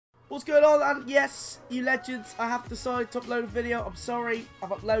What's going on? And yes, you legends, I have decided to upload a video. I'm sorry, I've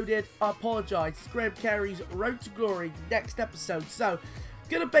uploaded. I apologise. It's Carey's Road to Glory, next episode. So,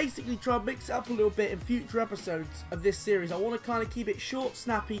 gonna basically try and mix it up a little bit in future episodes of this series. I want to kind of keep it short,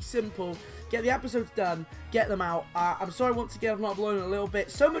 snappy, simple, get the episodes done, get them out. I'm sorry once again I've not uploaded a little bit.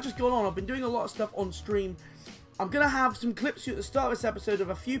 So much has gone on. I've been doing a lot of stuff on stream. I'm going to have some clips here at the start of this episode of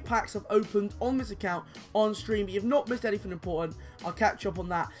a few packs I've opened on this account on stream. But you've not missed anything important. I'll catch up on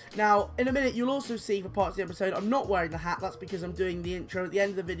that. Now, in a minute, you'll also see for parts of the episode, I'm not wearing the hat. That's because I'm doing the intro at the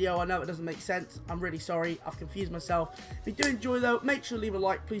end of the video. I know it doesn't make sense. I'm really sorry. I've confused myself. If you do enjoy, though, make sure to leave a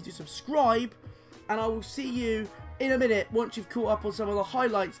like. Please do subscribe. And I will see you in a minute once you've caught up on some of the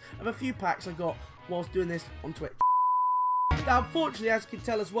highlights of a few packs I got whilst doing this on Twitch. Now, unfortunately, as you can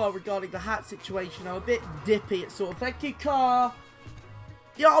tell as well, regarding the hat situation, I'm a bit dippy at sort of, thank you, car.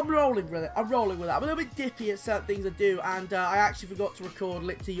 Yeah, I'm rolling with it. I'm rolling with it. I'm a little bit dippy at certain things I do, and I actually forgot to record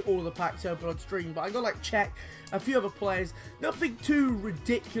literally all of the packs open on stream, but I got to, like, check a few other players. Nothing too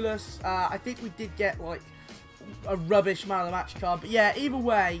ridiculous. I think we did get, like, a rubbish man of the match card, but yeah, either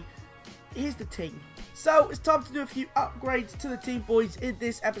way, here's the team. So, it's time to do a few upgrades to the team, boys, in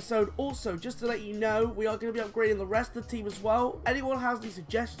this episode. Also, just to let you know, we are going to be upgrading the rest of the team as well. Anyone has any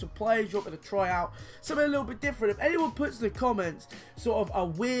suggestions of players you want me to try out, something a little bit different, if anyone puts in the comments sort of a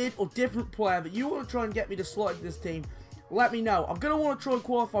weird or different player that you want to try and get me to slot into this team, let me know. I'm going to want to try and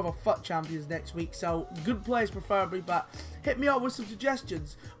qualify for FUT Champions next week, so good players preferably, but hit me up with some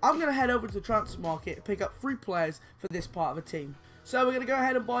suggestions. I'm going to head over to the transfer market and pick up 3 players for this part of the team. So we're going to go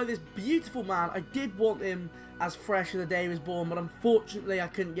ahead and buy this beautiful man. I did want him as fresh as the day he was born, but unfortunately I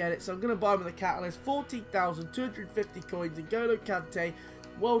couldn't get it. So I'm going to buy him with a catalyst. 14,250 coins. And N'Golo Kante,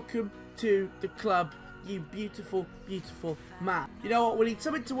 welcome to the club, you beautiful, beautiful man. You know what? We need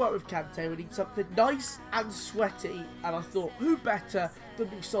something to work with Kante. We need something nice and sweaty. And I thought, who better than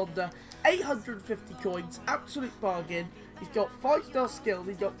Musonda? 850 coins. Absolute bargain. He's got 5-star skills.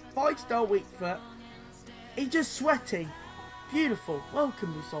 He's got 5-star weak foot. He's just sweaty. Beautiful.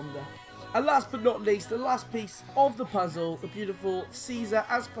 Welcome, Musonda. And last but not least, the last piece of the puzzle, the beautiful Cesar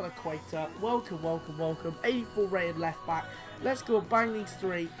Azpilicueta. Welcome, welcome, welcome. 84 rated left back. Let's go and bang these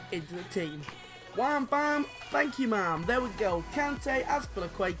 3 into the team. Wham, bam. Thank you, ma'am. There we go. Kante,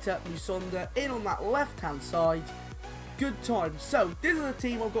 Azpilicueta, Musonda in on that left-hand side. Good time. So, this is the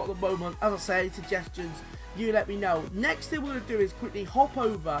team I've got at the moment. As I say, suggestions, you let me know. Next thing we're going to do is quickly hop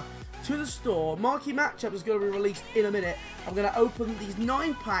over to the store. Marquee Matchup is going to be released in a minute. I'm going to open these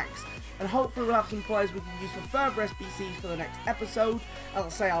 9 packs and hopefully we'll have some players we can use for further SBCs for the next episode. As I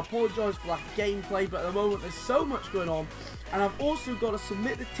say, I apologise for lack of gameplay, but at the moment there's so much going on. And I've also got to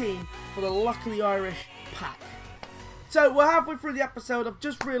submit the team for the Luck of the Irish pack. So we're halfway through the episode. I've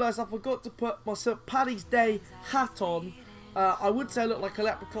just realised I forgot to put my St. Paddy's Day hat on. I would say I look like a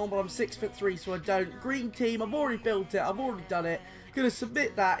leprechaun, but I'm 6'3", so I don't. Green team, I've already built it, I've already done it. Going to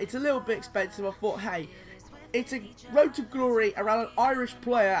submit that. It's a little bit expensive. I thought, hey, it's a Road to Glory around an Irish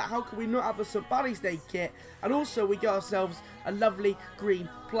player. How can we not have a St. Paddy's Day kit? And also, we get ourselves a lovely green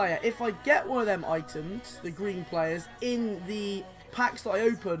player. If I get one of them items, the green players, in the packs that I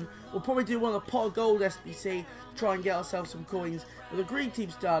open, we'll probably do one of the Pot of Gold SBC to try and get ourselves some coins. When the green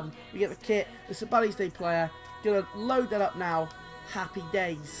team's done, we get the kit, the St. Paddy's Day player. Gonna load that up now. Happy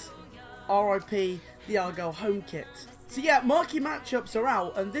days. RIP the Argyle home kit. So yeah, marquee matchups are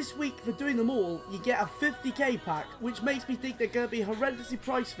out, and this week for doing them all, you get a 50k pack, which makes me think they're going to be horrendously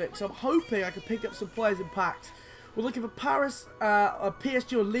price fixed. So I'm hoping I can pick up some players in packs. We're looking for Paris,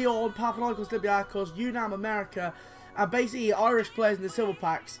 PSG or Lyon, Panathinaikos, Olympiacos, UNAM America, and basically Irish players in the silver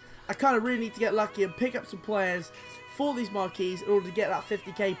packs. I kind of really need to get lucky and pick up some players for these marquees in order to get that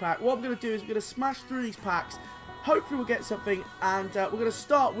 50k pack. What I'm going to do is we're going to smash through these packs. Hopefully we'll get something, and we're going to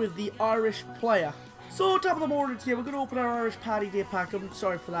start with the Irish player. So, top of the morning here, we're going to open our Irish Paddy Day pack. I'm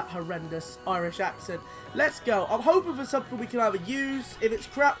sorry for that horrendous Irish accent. Let's go. I'm hoping for something we can either use. If it's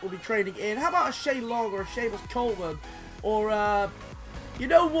crap, we'll be trading in. How about a Shane Long or a Seamus Coleman? Or, you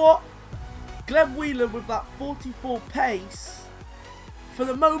know what? Glenn Whelan with that 44 pace. For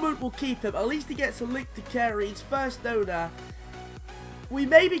the moment, we'll keep him. At least he gets a link to Carey's first owner. We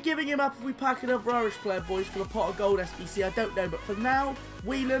may be giving him up if we pack another Irish player, boys, for the Pot of Gold SBC. I don't know, but for now,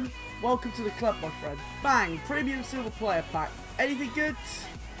 Whelan, welcome to the club, my friend. Bang, premium silver player pack. Anything good?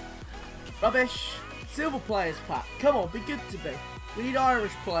 Rubbish. Silver players pack. Come on, be good to me. We need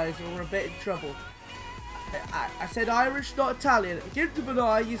Irish players or we're a bit in trouble. I said Irish, not Italian. Give them an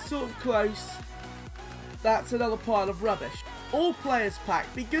eye, you're sort of close. That's another pile of rubbish. All players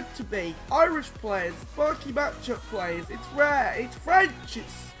pack, be good to me. Irish players, marquee matchup players. It's rare, it's French,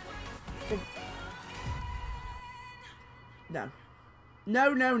 it's... No.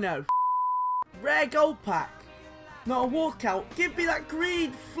 No, no, no. Rare gold pack. Not a walkout. Give me that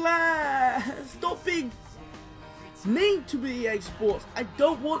green flare. Stop being mean to me, EA Sports. I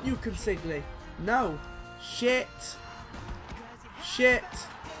don't want you, Consigli. No. Shit. Shit.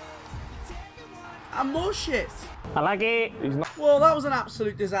 And more shit. I like it. Well, that was an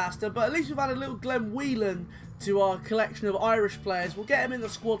absolute disaster, but at least we've added a little Glenn Whelan to our collection of Irish players. We'll get him in the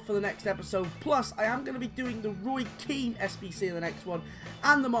squad for the next episode. Plus, I am going to be doing the Roy Keane SBC in the next one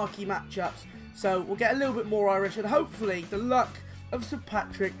and the marquee matchups. So we'll get a little bit more Irish, and hopefully the luck of St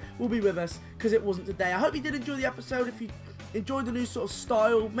Patrick will be with us, because it wasn't today. I hope you did enjoy the episode. If you enjoyed the new sort of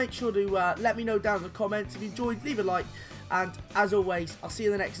style, make sure to let me know down in the comments. If you enjoyed, leave a like, and as always, I'll see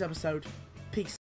you in the next episode. Peace.